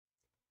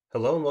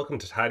Hello and welcome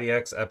to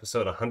TidyX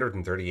episode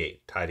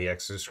 138.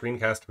 TidyX is a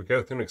screencast where we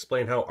go through and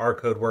explain how our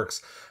code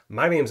works.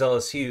 My name's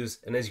Ellis Hughes,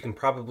 and as you can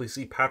probably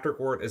see, Patrick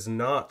Ward is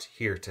not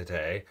here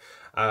today.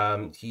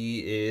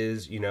 He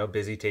is,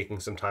 busy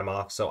taking some time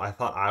off, so I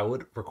thought I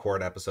would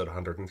record episode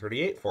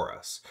 138 for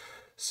us.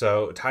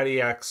 So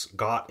TidyX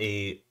got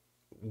a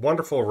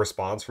wonderful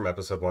response from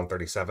episode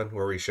 137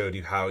 where we showed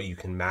you how you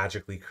can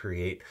magically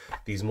create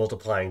these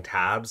multiplying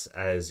tabs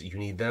as you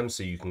need them,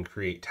 so you can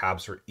create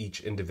tabs for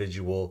each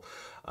individual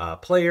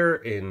player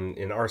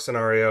in our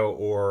scenario,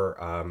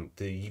 or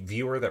the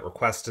viewer that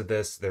requested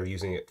this, they're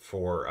using it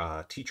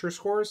for teacher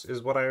scores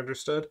is what I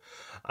understood.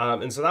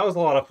 And so that was a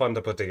lot of fun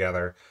to put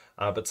together.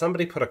 But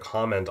somebody put a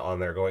comment on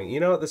there going,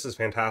 this is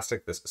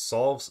fantastic, this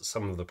solves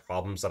some of the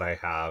problems that I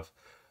have,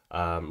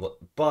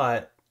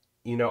 but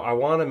I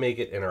want to make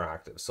it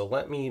interactive. So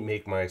let me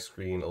make my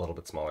screen a little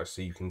bit smaller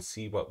so you can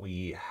see what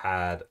we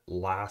had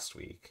last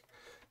week.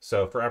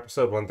 So for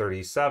episode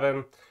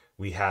 137,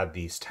 we had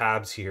these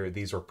tabs here.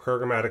 These were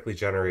programmatically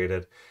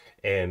generated,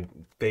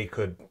 and they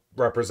could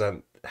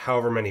represent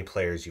however many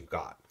players you've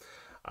got.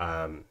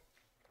 And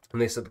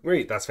they said,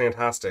 great, that's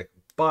fantastic.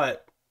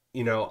 But,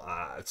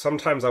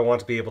 sometimes I want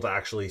to be able to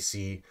actually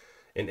see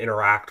and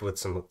interact with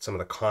some of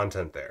the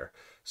content there.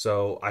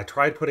 So I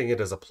tried putting it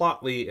as a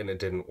plotly, and it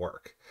didn't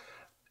work.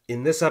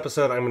 In this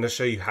episode, I'm going to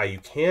show you how you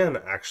can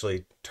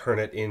actually turn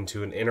it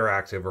into an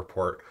interactive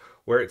report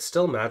where it's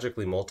still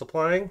magically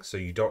multiplying, so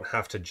you don't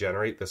have to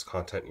generate this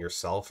content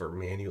yourself or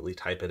manually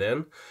type it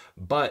in,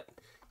 but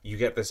you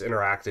get this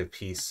interactive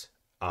piece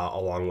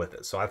along with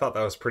it. So I thought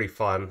that was pretty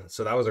fun.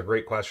 So that was a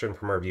great question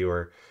from our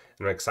viewer,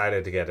 and I'm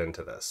excited to get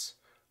into this.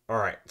 All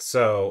right,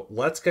 so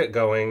let's get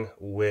going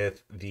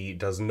with the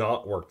does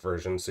not work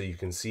version so you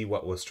can see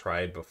what was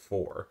tried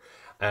before.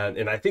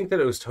 And I think that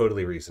it was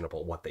totally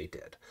reasonable what they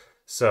did.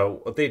 So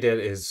what they did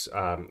is,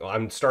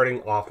 I'm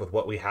starting off with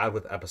what we had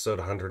with episode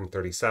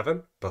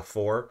 137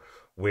 before,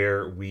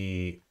 where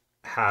we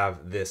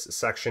have this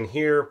section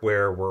here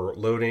where we're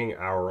loading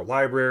our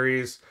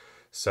libraries.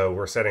 So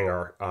we're setting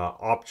our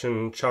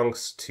option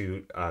chunks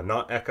to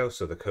not echo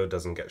so the code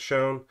doesn't get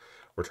shown.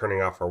 We're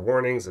turning off our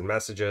warnings and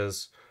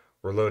messages.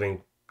 We're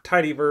loading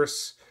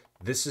tidyverse.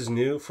 This is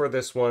new for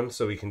this one,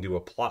 so we can do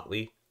a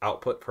plotly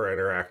output for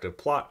interactive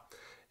plot.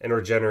 And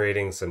we're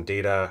generating some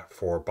data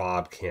for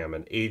Bob, Cam,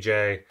 and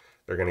AJ.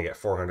 They're going to get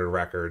 400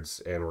 records,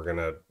 and we're going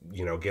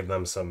to, give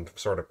them some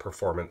sort of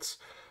performance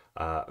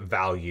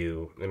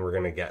value, and we're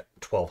going to get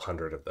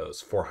 1,200 of those,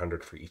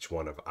 400 for each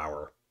one of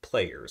our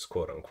players,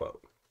 quote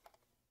unquote.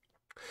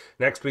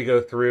 Next, we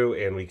go through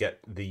and we get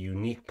the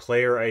unique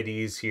player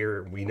IDs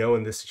here. We know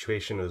in this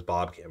situation it was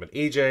Bob, Cam, and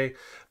AJ,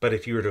 but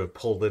if you were to have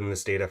pulled in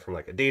this data from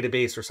like a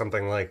database or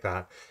something like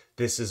that,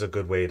 this is a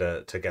good way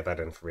to get that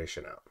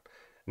information out.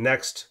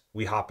 Next,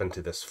 we hop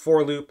into this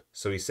for loop.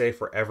 So we say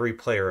for every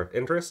player of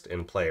interest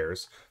in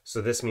players.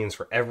 So this means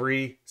for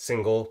every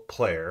single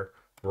player,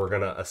 we're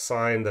going to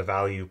assign the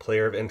value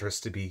player of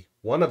interest to be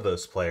one of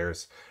those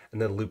players,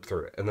 and then loop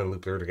through it, and then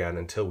loop through it again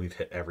until we've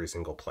hit every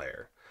single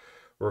player.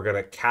 We're going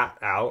to cat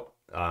out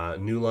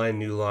new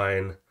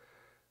line,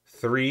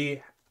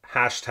 3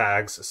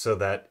 hashtags so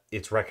that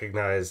it's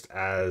recognized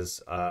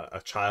as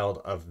a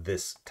child of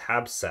this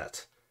tab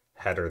set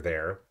header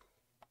there.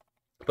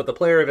 But the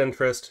player of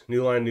interest,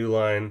 new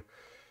line,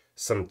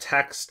 some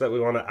text that we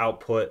want to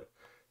output,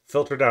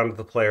 filter down to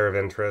the player of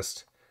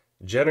interest,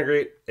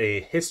 generate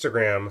a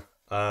histogram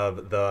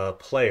of the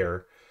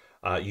player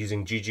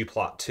using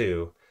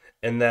ggplotly,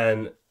 and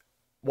then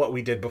what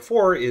we did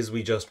before is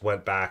we just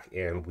went back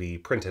and we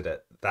printed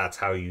it. That's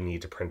how you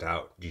need to print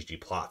out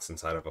ggplots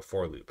inside of a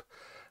for loop.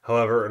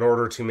 However, in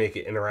order to make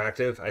it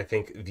interactive, I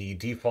think the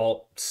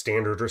default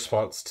standard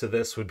response to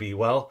this would be,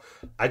 well,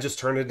 I just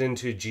turn it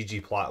into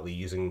ggplotly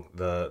using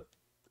a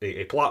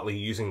plotly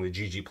using the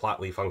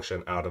ggplotly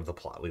function out of the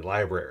plotly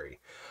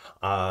library.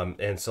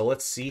 And so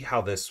let's see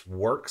how this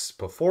works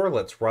before.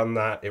 Let's run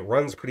that. It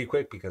runs pretty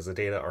quick because the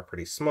data are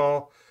pretty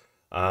small.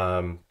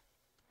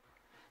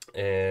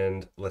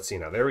 And let's see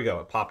now. There we go.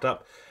 It popped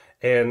up.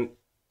 And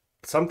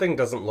something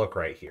doesn't look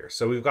right here.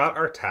 So we've got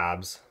our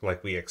tabs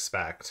like we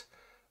expect,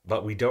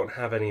 but we don't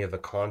have any of the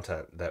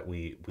content that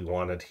we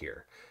wanted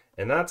here.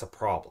 And that's a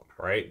problem,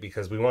 right?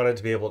 Because we wanted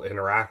to be able to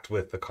interact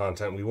with the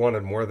content. We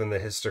wanted more than the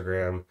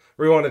histogram.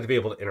 We wanted to be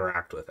able to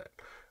interact with it,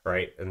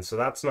 right? And so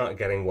that's not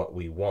getting what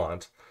we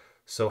want.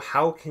 So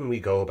how can we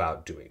go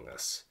about doing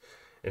this?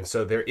 And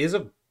so there is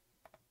a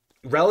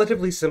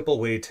relatively simple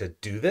way to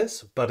do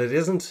this, but it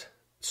isn't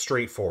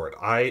straightforward.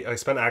 I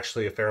spent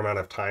actually a fair amount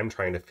of time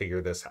trying to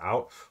figure this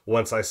out.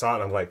 Once I saw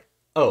it, I'm like,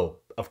 oh,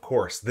 of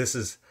course, this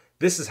is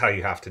how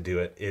you have to do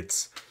it.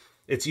 It's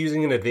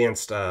using an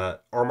advanced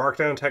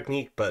Rmarkdown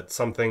technique, but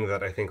something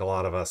that I think a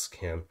lot of us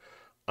can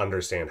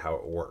understand how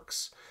it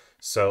works.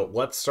 So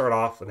let's start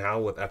off now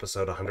with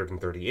episode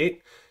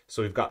 138.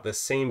 So we've got this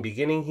same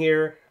beginning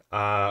here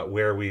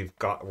where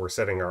we're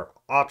setting our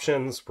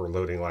options. We're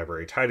loading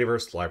library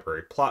tidyverse,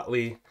 library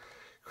plotly,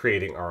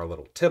 creating our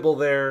little tibble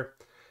there.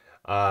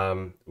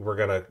 We're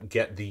gonna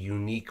get the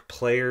unique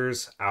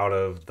players out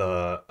of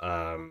the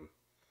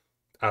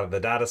out of the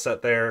data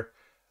set there.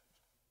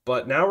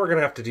 But now we're going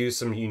to have to do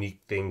some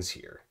unique things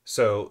here.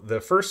 So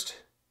the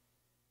first,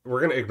 we're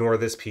going to ignore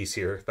this piece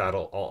here.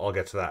 I'll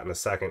get to that in a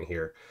second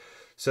here.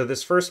 So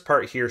this first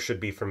part here should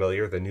be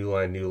familiar, the new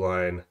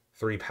line,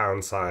 3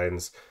 pound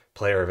signs,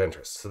 player of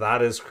interest. So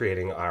that is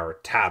creating our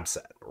tab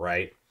set,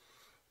 right?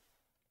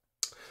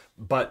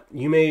 But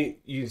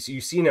you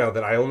see now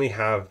that I only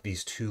have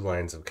these 2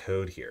 lines of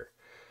code here.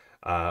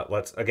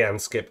 Let's again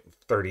skip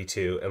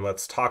 32 and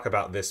let's talk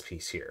about this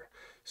piece here.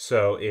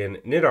 So in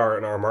knitr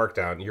and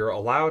Rmarkdown, you're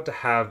allowed to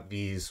have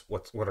these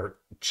what are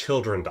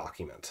children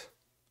documents.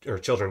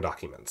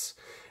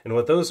 And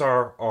what those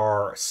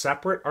are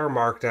separate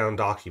Rmarkdown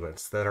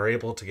documents that are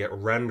able to get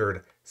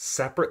rendered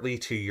separately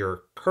to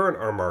your current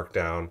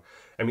Rmarkdown.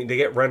 I mean, they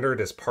get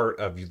rendered as part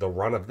of the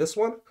run of this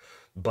one,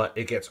 but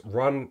it gets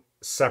run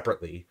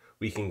separately.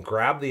 We can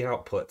grab the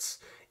outputs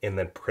and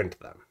then print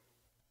them.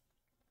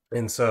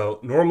 And so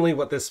normally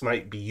what this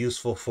might be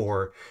useful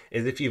for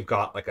is if you've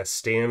got like a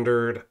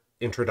standard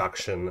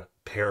introduction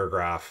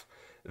paragraph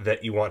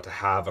that you want to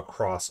have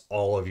across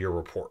all of your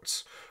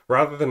reports.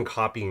 Rather than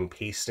copying and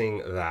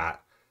pasting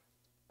that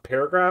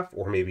paragraph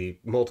or maybe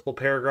multiple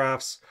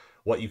paragraphs,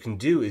 what you can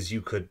do is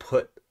you could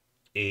put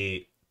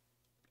a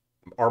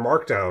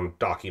Rmarkdown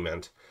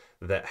document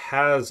that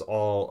has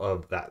all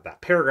of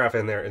that paragraph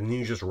in there, and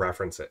you just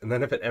reference it. And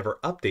then if it ever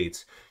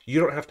updates, you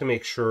don't have to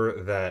make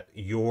sure that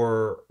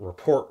your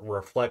report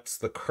reflects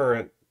the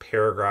current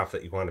paragraph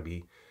that you want to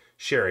be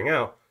sharing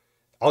out.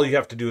 All you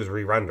have to do is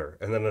re-render,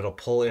 and then it'll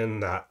pull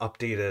in that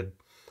updated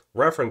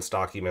reference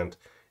document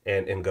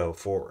and go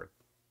forward.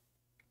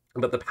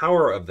 But the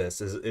power of this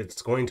is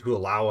it's going to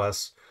allow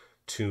us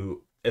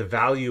to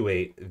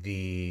evaluate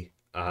the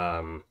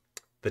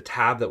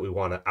tab that we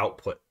want to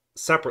output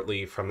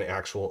separately from the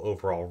actual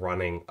overall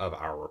running of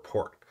our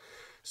report.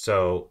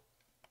 So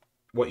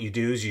what you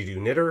do is you do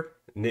knitr,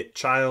 knit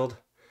child,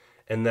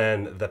 and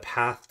then the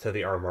path to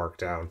the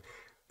Rmarkdown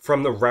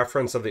from the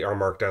reference of the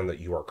Rmarkdown that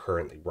you are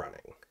currently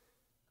running.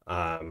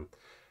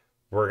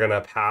 We're going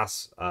to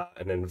pass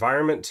an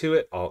environment to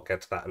it. I'll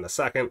get to that in a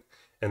second.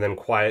 And then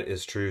quiet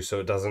is true. So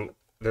it doesn't,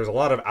 there's a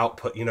lot of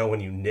output. You know,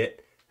 when you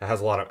knit, it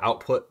has a lot of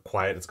output.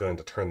 Quiet is going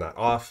to turn that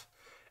off.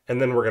 And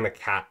then we're going to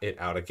cat it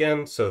out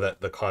again so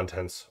that the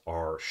contents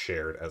are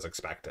shared as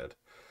expected.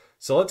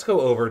 So let's go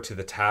over to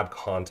the tab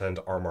content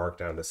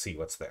Rmarkdown to see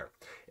what's there.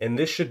 And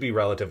this should be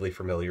relatively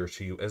familiar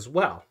to you as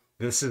well.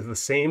 This is the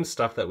same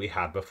stuff that we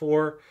had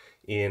before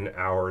in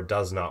our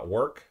does not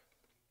work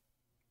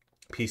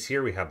piece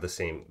here. We have the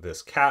same,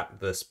 this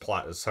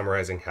plot is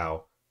summarizing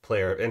how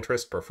player of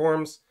interest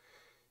performs.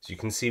 So you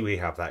can see we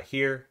have that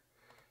here.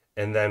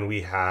 And then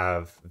we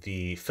have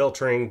the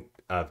filtering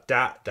of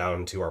dat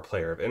down to our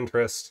player of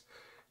interest,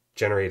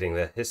 generating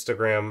the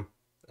histogram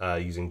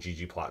using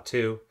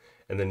ggplot2,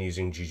 and then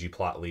using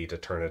ggplotly to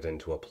turn it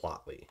into a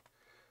plotly.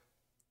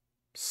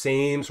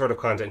 Same sort of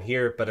content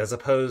here, but as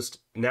opposed,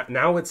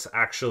 now it's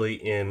actually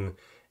in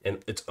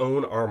its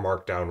own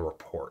Rmarkdown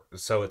report.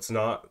 So it's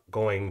not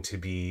going to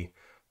be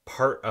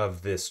part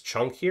of this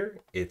chunk here.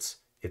 It's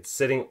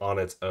sitting on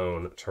its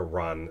own to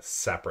run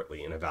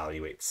separately and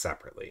evaluate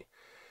separately.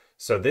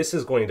 So this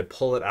is going to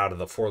pull it out of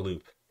the for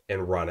loop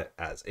and run it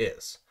as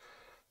is.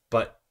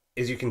 But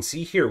as you can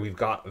see here, we've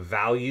got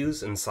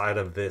values inside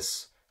of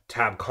this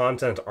tab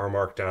content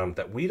Rmarkdown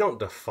that we don't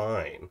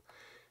define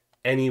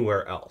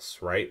anywhere else,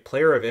 right?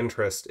 Player of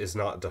interest is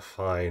not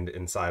defined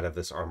inside of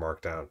this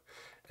Rmarkdown,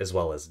 as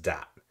well as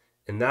dat.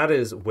 And that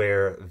is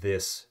where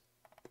this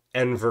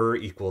env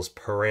equals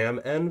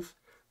param env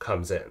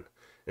comes in.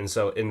 And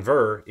so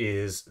env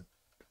is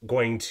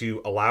going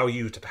to allow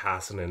you to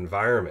pass an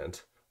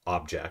environment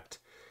object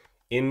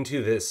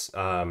into this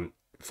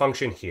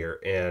function here,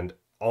 and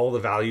all the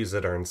values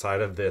that are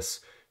inside of this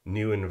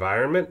new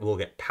environment will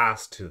get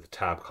passed to the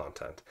tab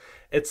content.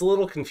 It's a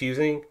little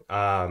confusing.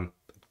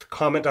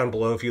 Comment down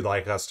below if you'd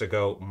like us to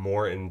go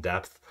more in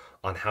depth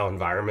on how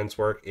environments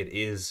work.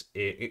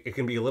 It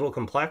can be a little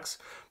complex,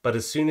 but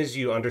as soon as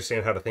you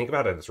understand how to think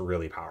about it, it's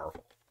really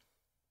powerful.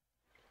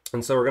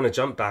 And so we're going to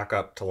jump back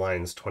up to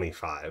lines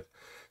 25.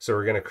 So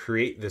we're going to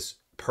create this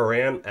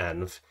param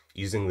env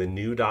using the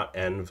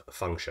new.env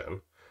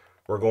function.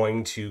 We're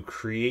going to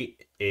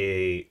create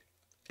a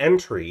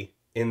entry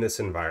in this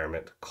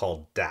environment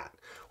called dat.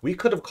 We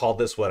could have called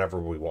this whatever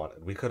we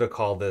wanted. We could have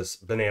called this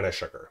banana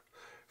sugar,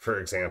 for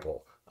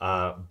example.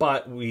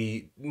 But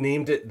we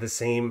named it the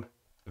same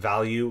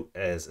value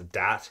as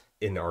dat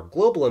in our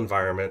global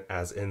environment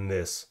as in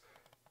this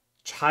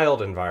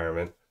child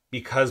environment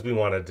because we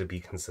wanted to be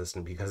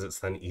consistent, because it's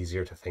then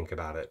easier to think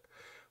about it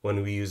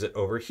when we use it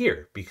over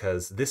here,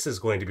 because this is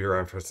going to be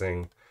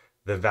referencing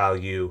the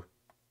value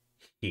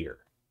here,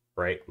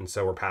 right? And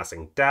so we're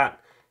passing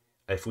dat.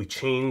 If we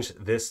change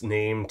this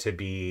name to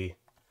be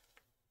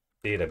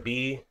data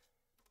B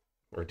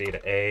or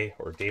data A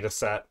or data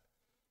set,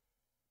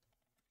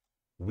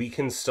 we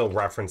can still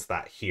reference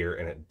that here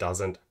and it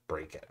doesn't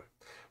break it.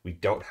 We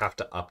don't have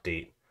to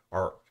update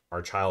our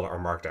child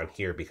Rmarkdown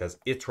here because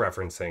it's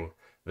referencing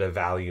the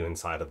value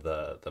inside of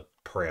the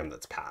param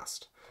that's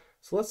passed.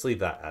 So let's leave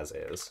that as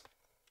is.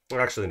 Or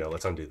actually, no,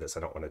 let's undo this. I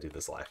don't want to do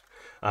this live.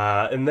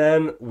 And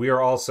then we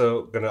are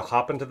also going to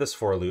hop into this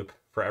for loop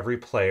for every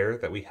player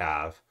that we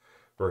have.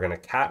 We're going to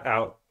cat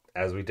out,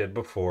 as we did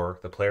before,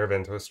 the player of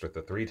interest with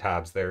the 3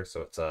 tabs there.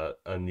 So it's a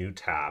new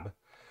tab.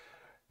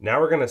 Now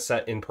we're going to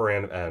set in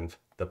param env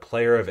the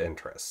player of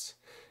interest.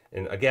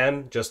 And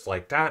again, just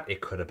like that,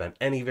 it could have been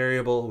any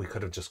variable. We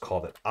could have just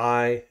called it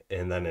I,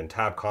 and then in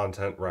tab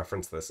content,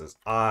 reference this as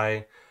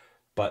I.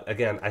 But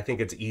again, I think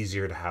it's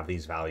easier to have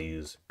these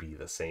values be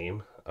the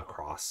same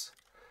across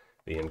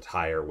the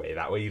entire way.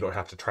 That way you don't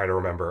have to try to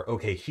remember,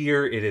 okay,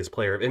 here it is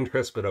player of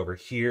interest, but over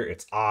here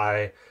it's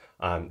I.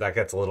 That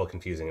gets a little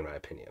confusing in my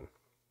opinion.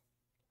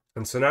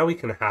 And so now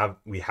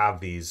we have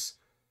these,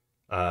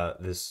 all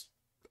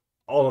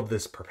of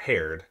this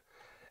prepared.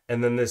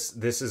 And then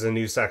this is a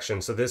new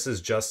section. So this is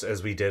just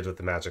as we did with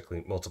the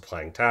magically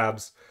multiplying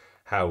tabs,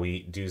 how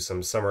we do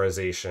some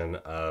summarization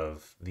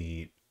of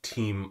the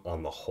team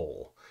on the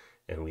whole.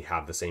 And we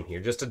have the same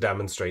here just to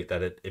demonstrate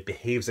that it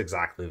behaves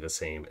exactly the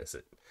same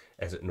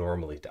as it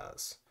normally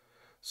does.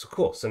 So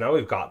cool. So now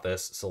we've got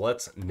this. So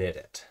let's knit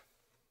it.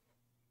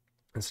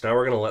 And so now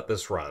we're going to let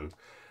this run.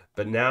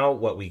 But now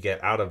what we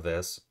get out of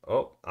this,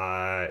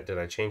 did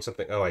I change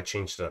something? Oh, I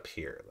changed it up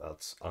here.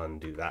 Let's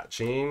undo that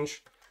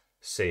change.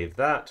 Save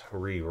that,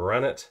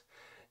 rerun it.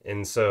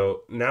 And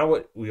so now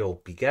what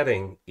we'll be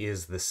getting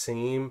is the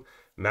same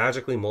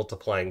magically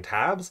multiplying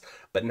tabs,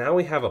 but now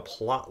we have a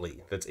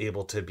plotly that's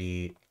able to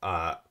be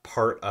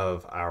part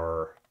of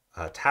our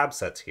tab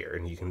sets here.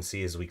 And you can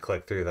see as we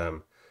click through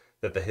them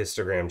that the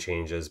histogram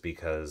changes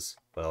because,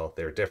 well,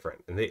 they're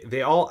different. And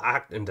they all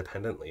act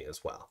independently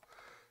as well.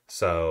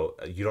 So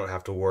you don't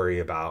have to worry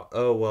about,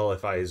 oh, well,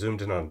 if I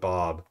zoomed in on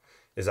Bob,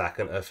 is that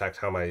going to affect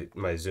how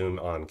my zoom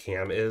on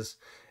Cam is?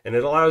 And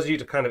it allows you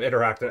to kind of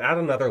interact and add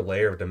another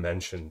layer of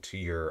dimension to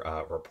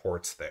your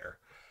reports there.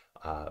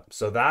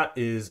 So that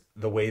is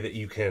the way that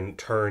you can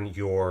turn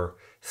your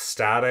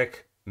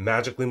static,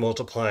 magically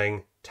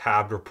multiplying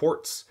tabbed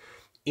reports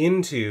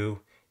into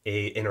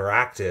a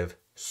interactive,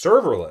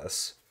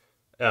 serverless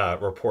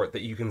report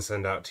that you can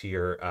send out to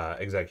your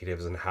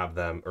executives and have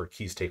them, or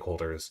key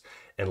stakeholders,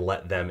 and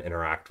let them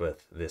interact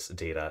with this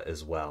data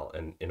as well,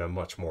 and in a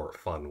much more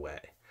fun way.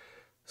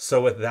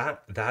 So with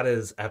that, that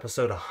is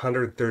episode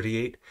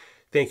 138.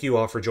 Thank you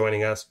all for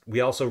joining us.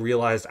 We also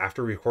realized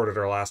after we recorded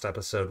our last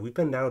episode, we've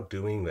been now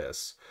doing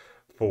this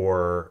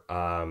for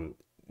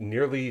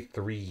nearly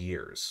 3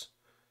 years.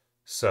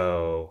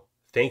 So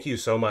thank you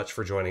so much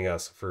for joining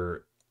us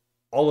for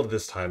all of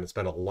this time. It's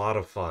been a lot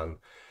of fun,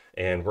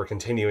 and we're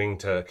continuing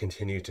to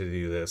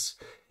do this.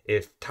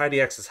 If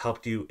TidyX has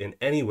helped you in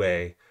any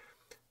way,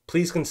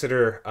 please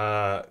consider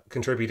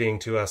contributing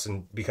to us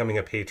and becoming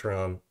a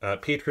patron on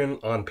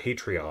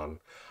Patreon.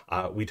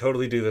 We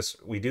totally do this.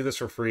 We do this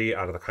for free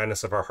out of the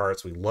kindness of our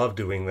hearts. We love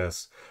doing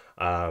this.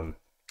 And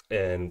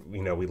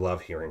we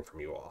love hearing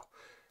from you all.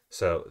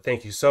 So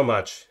thank you so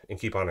much, and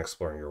keep on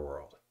exploring your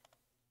world.